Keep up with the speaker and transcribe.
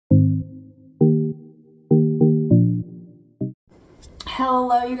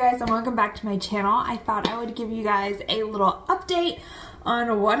Hello you guys and welcome back to my channel. I thought I would give you guys a little update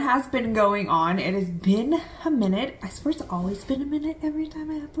on what has been going on. It has been a minute. I swear it's always been a minute every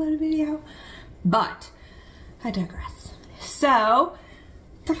time I upload a video, but I digress. So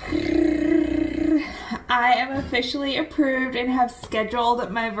I am officially approved and have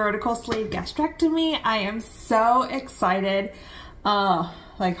scheduled my vertical sleeve gastrectomy. I am so excited.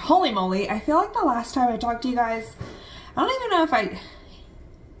 Like holy moly, I feel like the last time I talked to you guys, I don't even know if I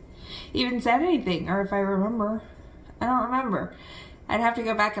even said anything or if I remember. I don't remember. I'd have to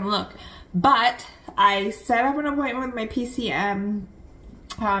go back and look. But I set up an appointment with my PCM.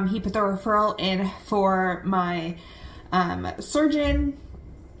 He put the referral in for my surgeon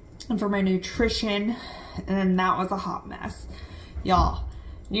and for my nutrition, and then that was a hot mess. Y'all,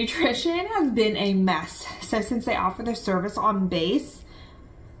 nutrition has been a mess. So since they offer their service on base,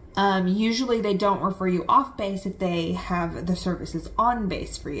 usually they don't refer you off base if they have the services on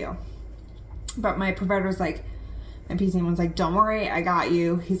base for you. But my provider was like, my PCM was like, don't worry, I got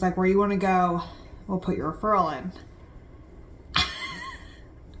you. He's like, where you want to go, we'll put your referral in.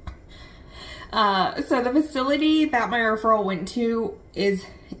 So the facility that my referral went to is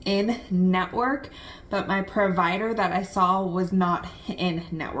in network, but my provider that I saw was not in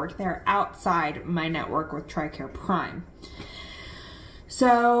network. They're outside my network with TRICARE Prime.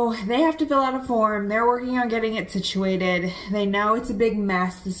 So they have to fill out a form. They're working on getting it situated. They know it's a big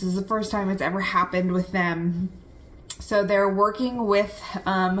mess. This is the first time it's ever happened with them. So they're working with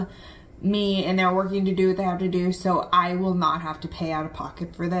me, and they're working to do what they have to do, so I will not have to pay out of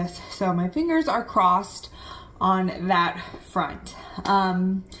pocket for this. So my fingers are crossed on that front.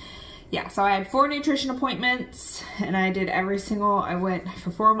 Yeah, so I had 4 nutrition appointments, and I did every single, I went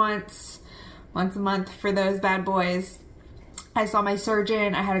for 4 months, once a month for those bad boys. I saw my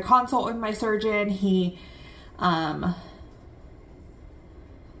surgeon. I had a consult with my surgeon. He gave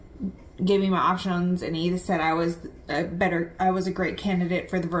me my options, and he said I was a great candidate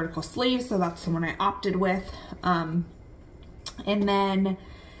for the vertical sleeve, so that's the one I opted with. And then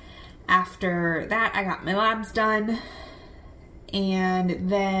after that, I got my labs done, and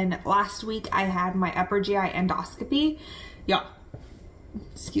then last week I had my upper GI endoscopy. Y'all,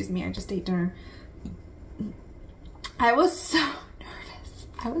 excuse me, I just ate dinner. I was so nervous.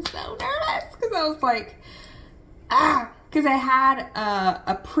 I was so nervous because I was like, because I had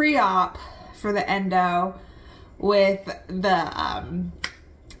a pre-op for the endo with the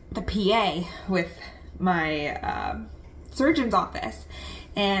PA with my surgeon's office,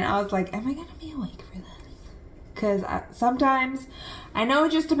 and I was like, am I gonna be awake for this? Because sometimes, I know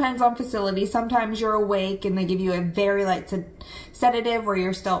it just depends on facility. Sometimes you're awake and they give you a very light sedative where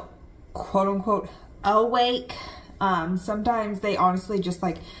you're still quote unquote awake. Sometimes they honestly just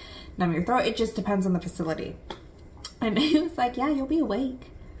like numb your throat. It just depends on the facility. And he was like, yeah, you'll be awake.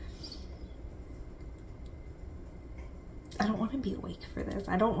 I don't want to be awake for this.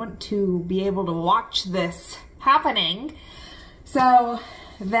 I don't want to be able to watch this happening. So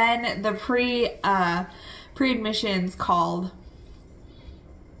then the pre-admissions called,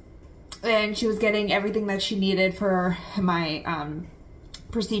 and she was getting everything that she needed for my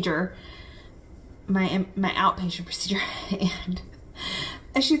procedure, my outpatient procedure.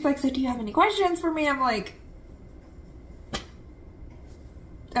 And she's like, so do you have any questions for me? I'm like,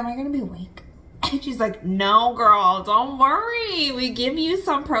 am I gonna be awake? And she's like, no girl, don't worry, we give you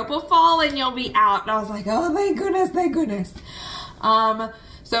some propofol and you'll be out. And I was like, oh thank goodness, thank goodness. So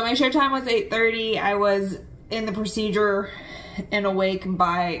my show time was 8:30. I was in the procedure and awake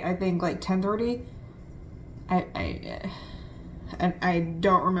by I think like 10:30. I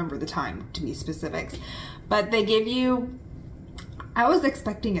don't remember the time to be specifics, but they give you, I was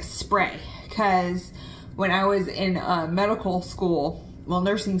expecting a spray because when I was in medical school, well,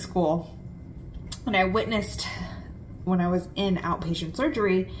 nursing school, and I witnessed when I was in outpatient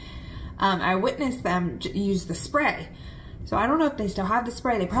surgery, I witnessed them use the spray. So I don't know if they still have the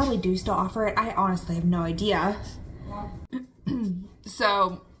spray. They probably do still offer it. I honestly have no idea.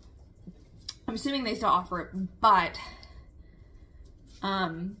 So I'm assuming they still offer it, but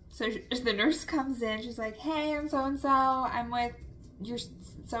so the nurse comes in, she's like, hey, I'm so-and-so, I'm with your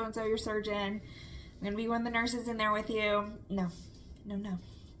so-and-so, your surgeon. I'm gonna be one of the nurses in there with you. No. And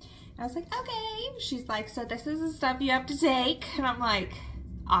I was like, okay. She's like, so this is the stuff you have to take. And I'm like,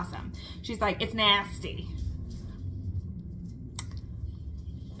 awesome. She's like, it's nasty.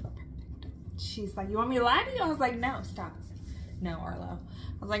 She's like, you want me to lie to you? I was like, no, stop. No, Arlo.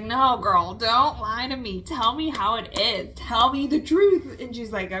 I was like, no, girl, don't lie to me. Tell me how it is. Tell me the truth. And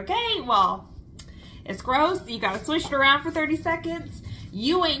she's like, okay, well, it's gross. You got to swish it around for 30 seconds.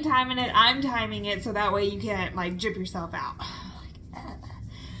 You ain't timing it. I'm timing it so that way you can't, like, drip yourself out. Like,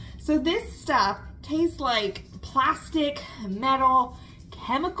 So this stuff tastes like plastic, metal,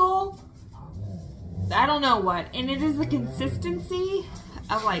 chemical, I don't know what, and it is the consistency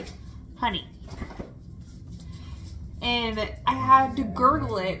of like honey. And I had to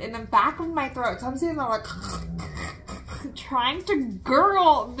gurgle it in the back of my throat. So I'm sitting there like trying to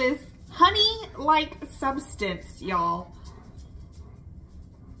gurgle this honey-like substance, y'all.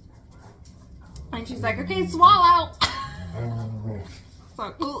 And she's like, okay, swallow.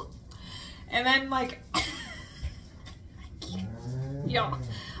 So, and then like, y'all,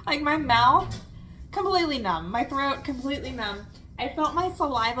 like my mouth completely numb, my throat completely numb. I felt my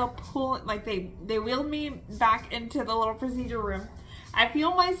saliva pull, like they wheeled me back into the little procedure room. I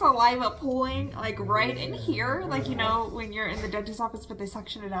feel my saliva pulling like right in here, like, you know, when you're in the dentist's office but they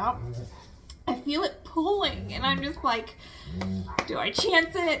suction it out. I feel it pulling and I'm just like, do I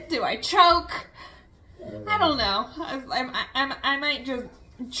chance it? Do I choke? I don't know. I might just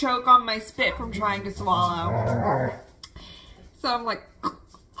choke on my spit from trying to swallow. So I'm like,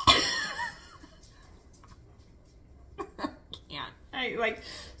 I like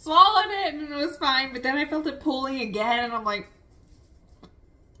swallowed it and it was fine, but then I felt it pulling again and I'm like,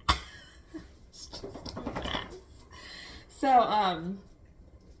 it's just a mess. So,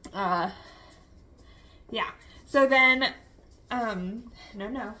 yeah. So then,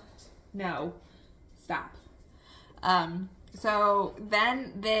 no, stop. So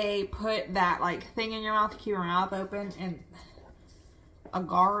then they put that like thing in your mouth to keep your mouth open and a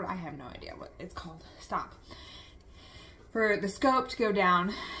guard, I have no idea what it's called. Stop. For the scope to go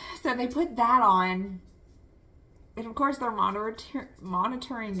down. So they put that on. And of course they're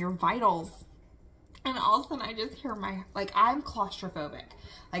monitoring your vitals. And all of a sudden I just hear like I'm claustrophobic.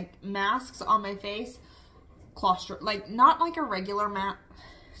 Like masks on my face, like not like a regular mask,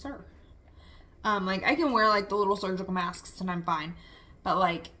 sir. Like I can wear like the little surgical masks and I'm fine. But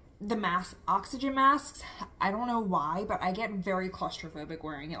like the oxygen masks, I don't know why, but I get very claustrophobic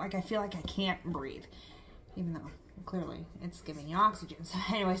wearing it. Like I feel like I can't breathe. Even though clearly it's giving you oxygen. So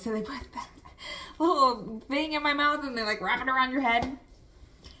anyway, so they put that little thing in my mouth and they like wrap it around your head.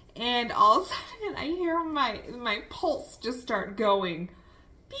 And all of a sudden I hear my pulse just start going.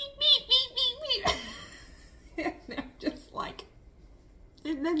 Beep, beep, beep, beep, beep. And I'm just like,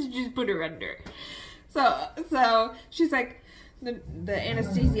 and then she just put her under. So she's like, the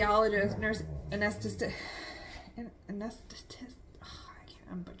anesthesiologist, nurse, anesthetist,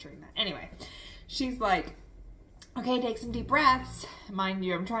 I'm butchering that. Anyway, she's like, okay, take some deep breaths. Mind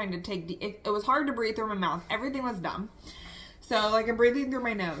you, I'm trying to take it was hard to breathe through my mouth. Everything was dumb. So, like, I'm breathing through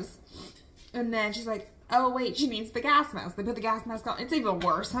my nose. And then she's like, oh, wait, she needs the gas mask. They put the gas mask on. It's even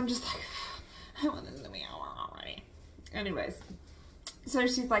worse. I'm just like, I want this to be over already. Anyways. So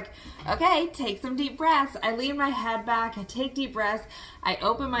she's like, okay, take some deep breaths. I lean my head back. I take deep breaths. I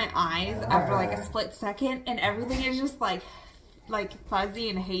open my eyes after, like, a split second. And everything is just, like fuzzy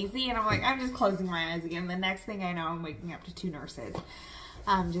and hazy, and I'm like, I'm just closing my eyes again. The next thing I know, I'm waking up to two nurses,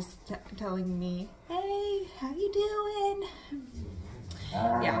 just telling me, hey, how you doing?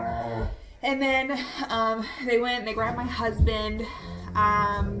 Yeah. And then they grabbed my husband,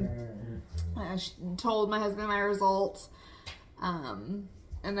 told my husband my results, and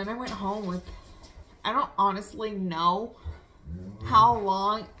then I went home with, I don't honestly know how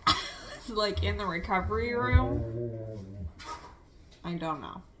long I was like in the recovery room. I don't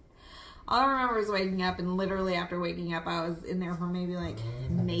know. All I remember is waking up, and literally after waking up, I was in there for maybe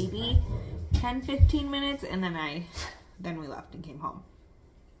 10, 15 minutes, and then we left and came home.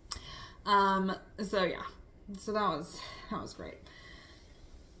 So yeah, so that was great.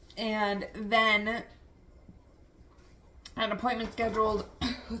 And then I had an appointment scheduled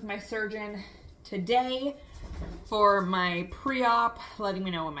with my surgeon today for my pre-op, letting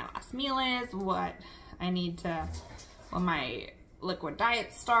me know when my last meal is, when my liquid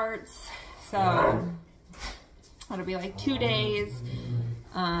diet starts. So it'll be like 2 days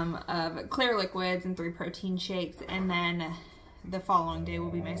of clear liquids and 3 protein shakes, and then the following day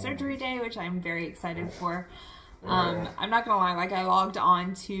will be my surgery day, which I'm very excited for. I'm not gonna lie, like I logged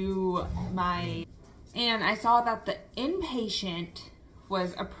on to and I saw that the inpatient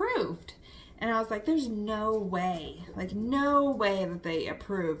was approved, and I was like, there's no way, no way that they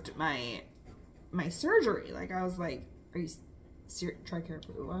approved my surgery. Like I was like, are you TRICARE,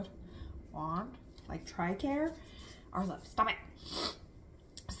 what? Wand? Like TRICARE? Arlo, stop it.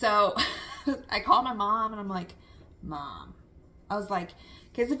 So I called my mom and I'm like, Mom. I was like,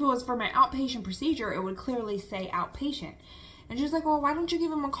 because if it was for my outpatient procedure, it would clearly say outpatient. And she's like, well, why don't you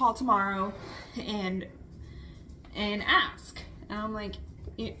give him a call tomorrow and ask? And I'm like,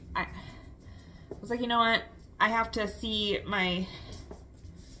 I was like, you know what? I have to see my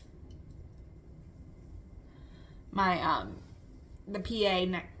my, the PA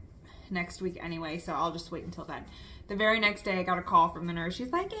next week anyway, so I'll just wait until then. The very next day I got a call from the nurse.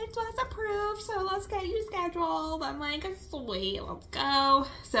 She's like, it was approved, so let's get you scheduled. I'm like, sweet, let's go.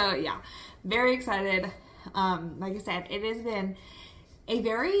 So yeah, very excited. Like I said, it has been a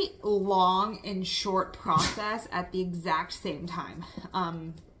very long and short process at the exact same time.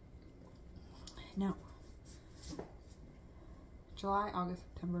 No. July, August,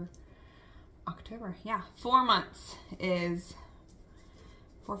 September, October. Yeah, 4 months is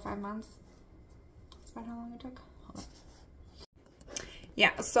 4 or 5 months. That's about how long it took. Hold on.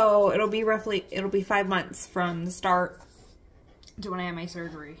 Yeah, so it'll be 5 months from the start to when I had my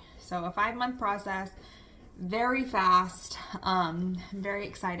surgery. So a 5-month process, very fast. I'm very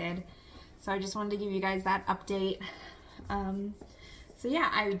excited. So I just wanted to give you guys that update. So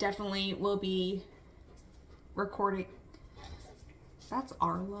yeah, I definitely will be recording. That's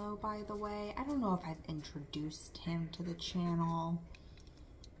Arlo, by the way. I don't know if I've introduced him to the channel.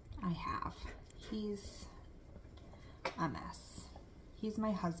 I have. He's a mess. He's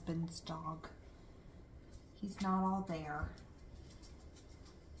my husband's dog. He's not all there.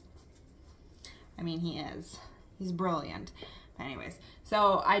 I mean, he is. He's brilliant. But anyways,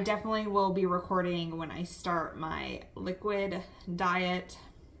 so I definitely will be recording when I start my liquid diet,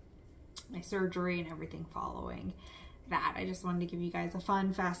 my surgery, and everything following that. I just wanted to give you guys a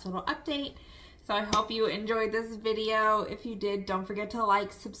fun, fast little update. So I hope you enjoyed this video. If you did, don't forget to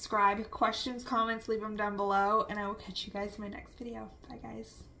like, subscribe, questions, comments, leave them down below, and I will catch you guys in my next video. Bye,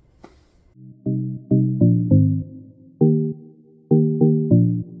 guys.